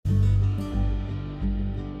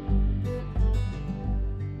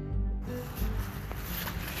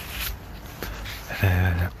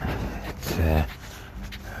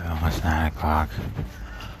o'clock,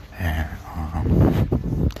 and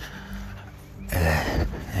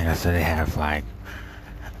so they have like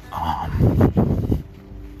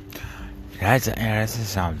this is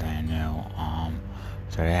something new.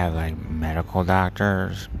 So they have like medical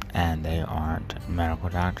doctors, and they aren't medical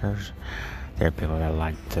doctors. They're people that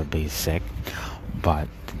like to be sick, but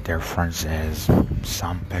the difference is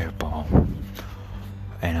some people,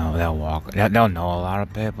 they'll know a lot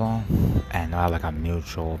of people, and they'll have like a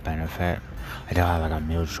mutual benefit. They'll have like a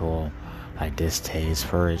mutual like distaste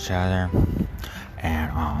for each other,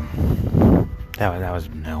 and that was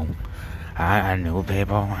new. I knew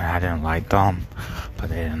people, and I didn't like them, but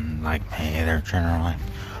they didn't like me either generally,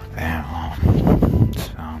 and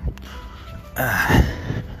so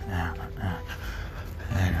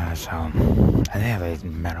I think they have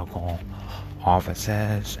medical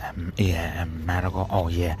offices, and medical. Oh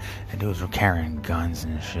yeah, and dudes were carrying guns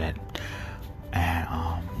and shit, and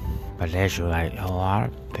but they actually like a lot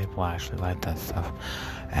of people actually like that stuff,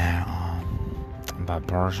 and but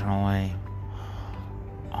personally,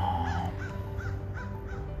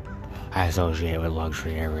 I associate with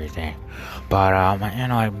luxury everything, but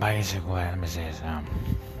like basically, let me say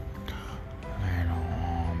something.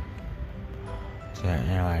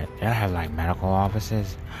 Like, they have like medical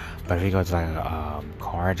offices, but if you go to like a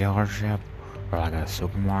car dealership or like a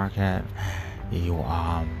supermarket,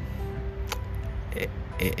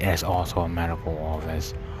 it's also a medical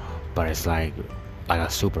office, but it's like a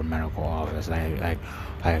super medical office. Like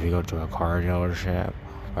if you go to a car dealership,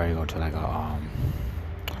 or you go to like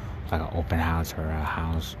an open house or a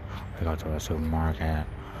house, or you go to a supermarket,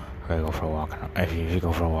 or you go for a walk. If you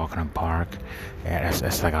go for a walk in a park,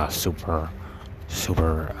 it's like a super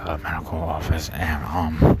medical office, and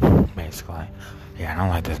basically, I don't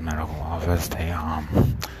like this medical office.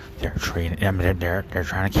 They're treating. I mean, they're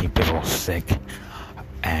trying to keep people sick,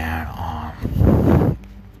 and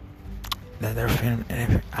they're feeling.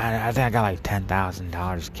 I think I got like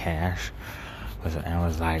 $10,000 cash, and it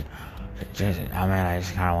was like, I just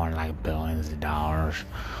kind of wanted like billions of dollars.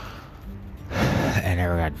 I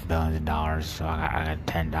never got billions of dollars, so I got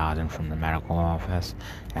 $10,000 from the medical office,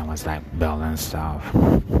 and was like building stuff,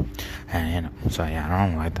 and so I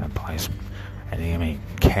don't like that place. And they give me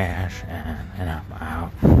cash, and I'm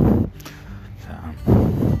out. So,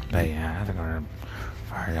 but I have to go to a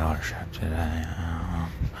car dealership today.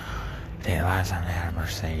 Last time they had a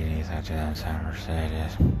Mercedes, I just had a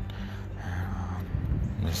Mercedes.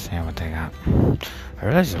 Just seeing what they got. I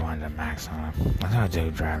really just wanted to max on it. I saw a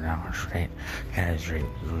dude drive down the street, and his Jeep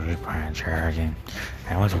Grand Cherokee.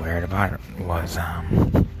 And what's weird about it was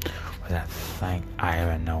that thing. I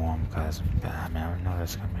even know him because I know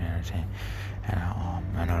this community, and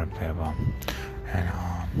I know the people, and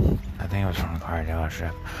I think it was from a car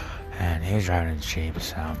dealership, and he was driving a Jeep,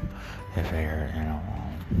 so I figured, I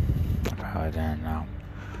probably didn't know.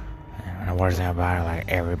 And the worst thing about it, like,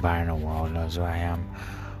 everybody in the world knows who I am,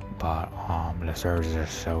 but the services are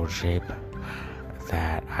so cheap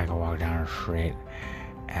that I can walk down the street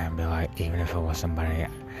and be like, even if it was somebody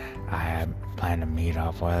I had planned to meet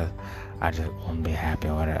up with, I just wouldn't be happy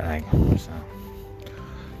with it, like, so.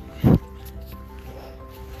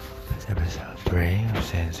 It's episode 3 of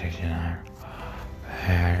E3S69.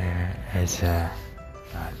 It's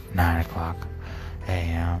 9 o'clock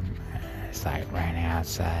a.m. It's like raining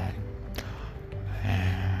outside,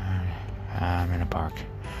 and I'm in a park.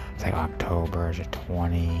 It's like October the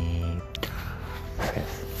 25th.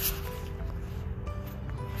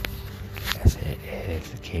 Yes, it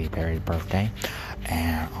is Katy Perry's birthday,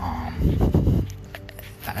 and I'm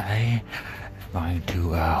going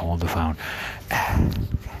to hold the phone.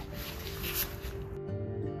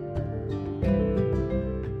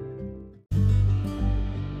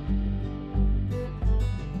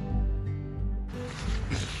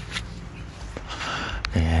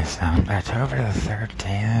 Yes, October the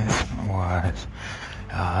 13th was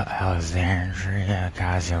Alexandria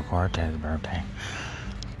Ocasio-Cortez's birthday.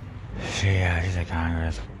 She's a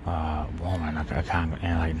Congress woman, not a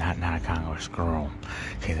Congress girl.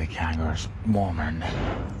 She's a Congress woman,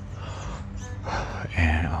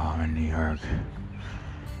 and in New York.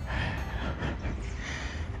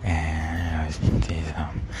 And she's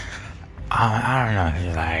I don't know.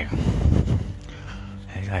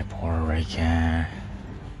 She's like Puerto Rican.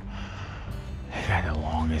 She got the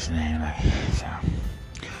longest name, so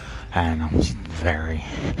I don't know. She's very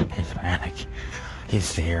Hispanic.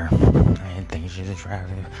 He's here. I didn't think she's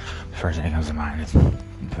attractive. The first thing that comes to mind is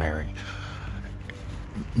very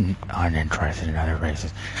uninterested in other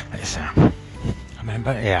races. So,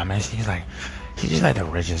 she's just like the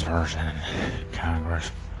richest person in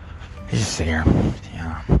Congress. He's just here,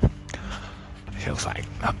 She looks like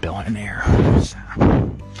a billionaire. So.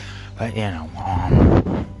 But you know, I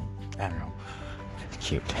don't know. It's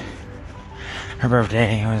cute. Her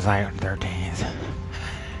birthday was like 13th.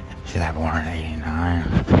 She's like born in 89.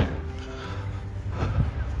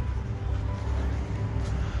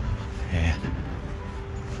 Yeah.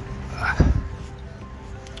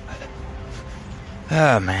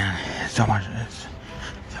 Oh man, so much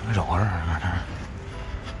water on her.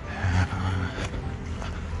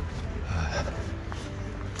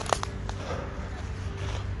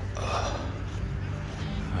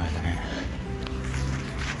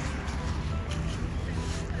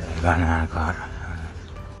 About 9 o'clock.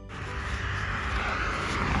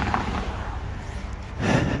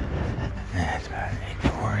 It's about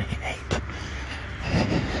 8:48.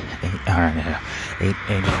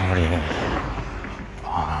 8:48.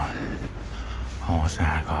 Almost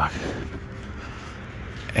 9 o'clock.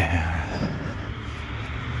 And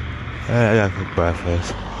I got good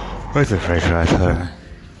breakfast. Where's the french fries?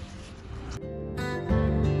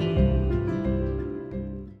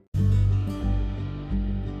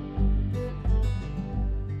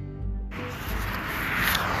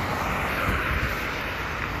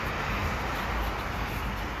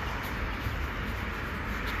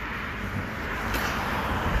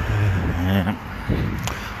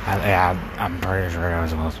 I'm pretty sure I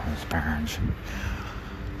was Wilson's parents.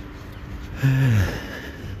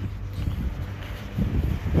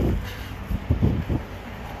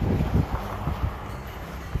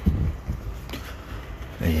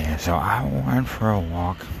 Yeah, so I went for a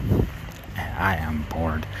walk, and I am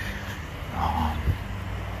bored.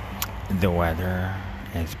 The weather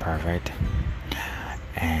is perfect,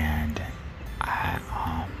 and I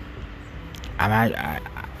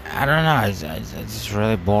don't know. It's just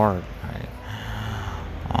really bored.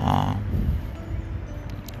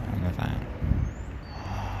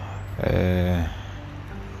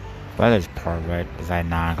 Weather's perfect. It's like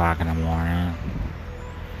 9 o'clock in the morning.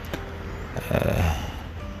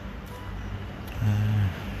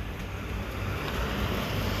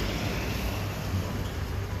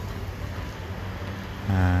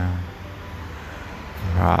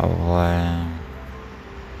 Probably.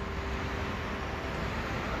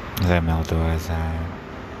 Is that melted outside?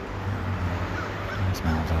 It's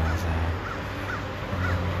melted outside.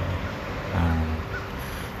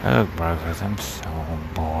 I look breakfast. I'm so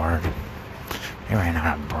bored. They ran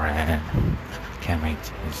out of bread. Can't make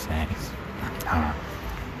Tuesdays.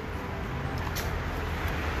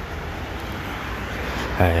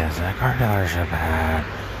 Yes, the car dealership had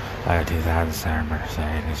like a 2007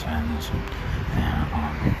 Mercedes Benz.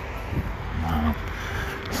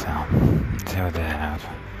 So, let's see what they have.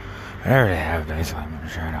 Whatever they have, basically, I'm gonna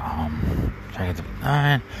try to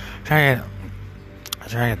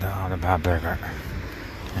try to get the Bob Burger.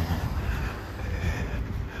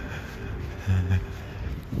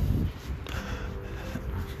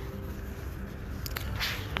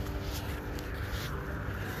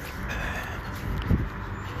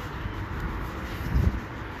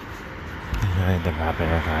 The Bob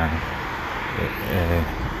Burger.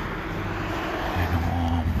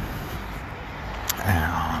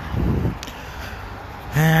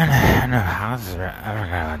 And the house, I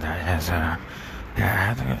forgot about that. Yes, yeah,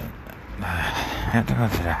 I have to go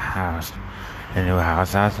to the house, the new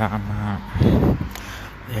house I was talking about.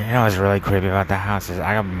 You know what's really creepy about the house is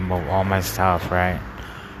I gotta move all my stuff, right?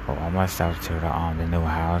 Move all my stuff to the new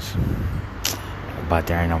house, but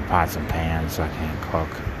there ain't no pots and pans, so I can't cook.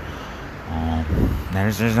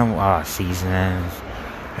 There's no seasonings,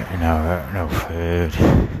 no food.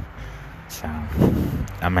 So,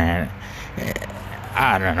 I mean,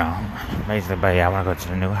 I don't know. Basically, but yeah, I want to go to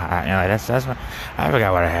the new house. That's what I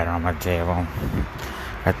forgot what I had on my table.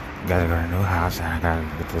 I gotta go to the new house, and I gotta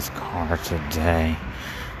get this car today.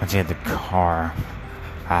 Once you get the car,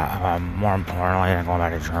 more importantly than going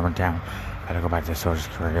back to Germantown, I gotta go back to the Social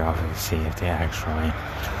Security office to see if they actually,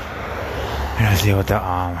 see what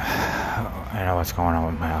what's going on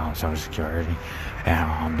with my Social Security,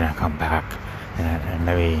 and then come back and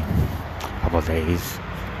maybe a couple of days.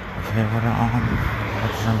 Okay, what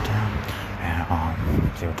Germantown, and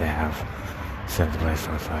see what they have, see what the place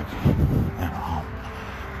looks like,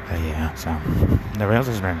 but yeah, so the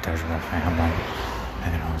realtor's been in touch with my family,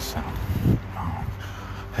 so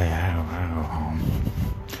hey, I gotta go home.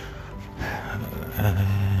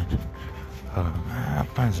 I'll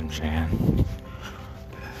find some chicken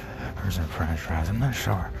or some french fries. I'm not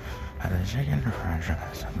sure. The chicken or french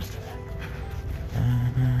fries.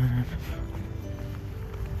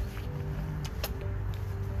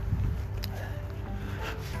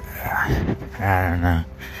 I don't know.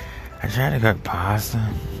 I tried to cook pasta,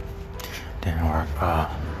 Didn't work. Oh.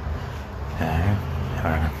 Okay.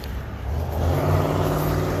 Hold on.